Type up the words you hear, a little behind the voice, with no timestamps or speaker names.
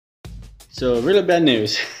So really bad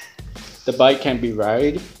news. The bike can't be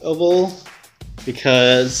rideable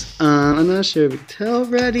because I'm not sure if you can tell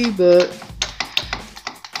already, but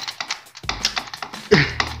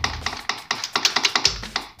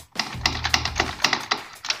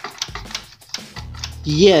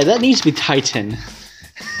yeah, that needs to be tightened.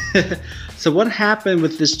 So what happened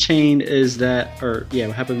with this chain is that, what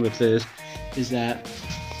happened with this is that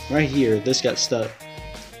right here, this got stuck.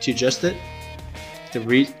 To adjust it, to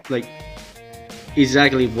read like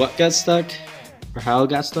exactly what got stuck or how it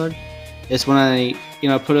got stuck, it's when I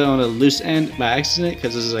put it on a loose end by accident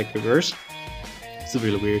because this is like reverse. It's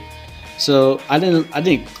really weird. So I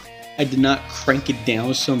did not crank it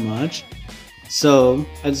down so much. So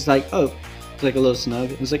I was like, oh, it's like a little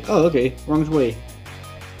snug. It's like, oh, okay, wrong way.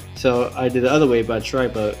 So I did the other way, but I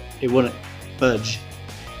tried, but it wouldn't budge.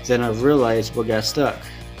 Then I realized what got stuck.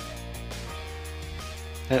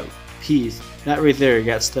 That piece, that right there,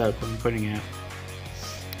 got stuck when I'm putting it out.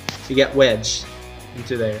 It got wedged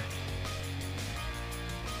into there.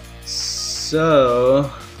 So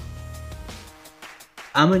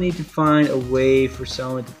I'm gonna need to find a way for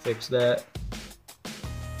someone to fix that,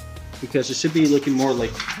 because it should be looking more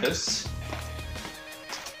like this.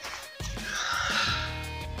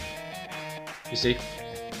 You see?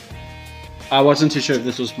 I wasn't too sure if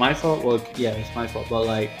this was my fault. Well, yeah, it's my fault, but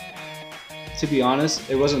like, to be honest,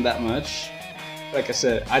 it wasn't that much. Like I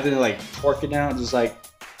said, I didn't like torque it down, just like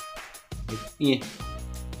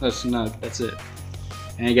that's snug, that's it.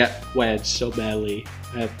 And it got wedged so badly.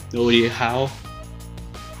 I have no idea how,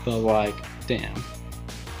 but like, damn.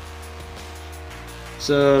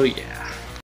 So yeah.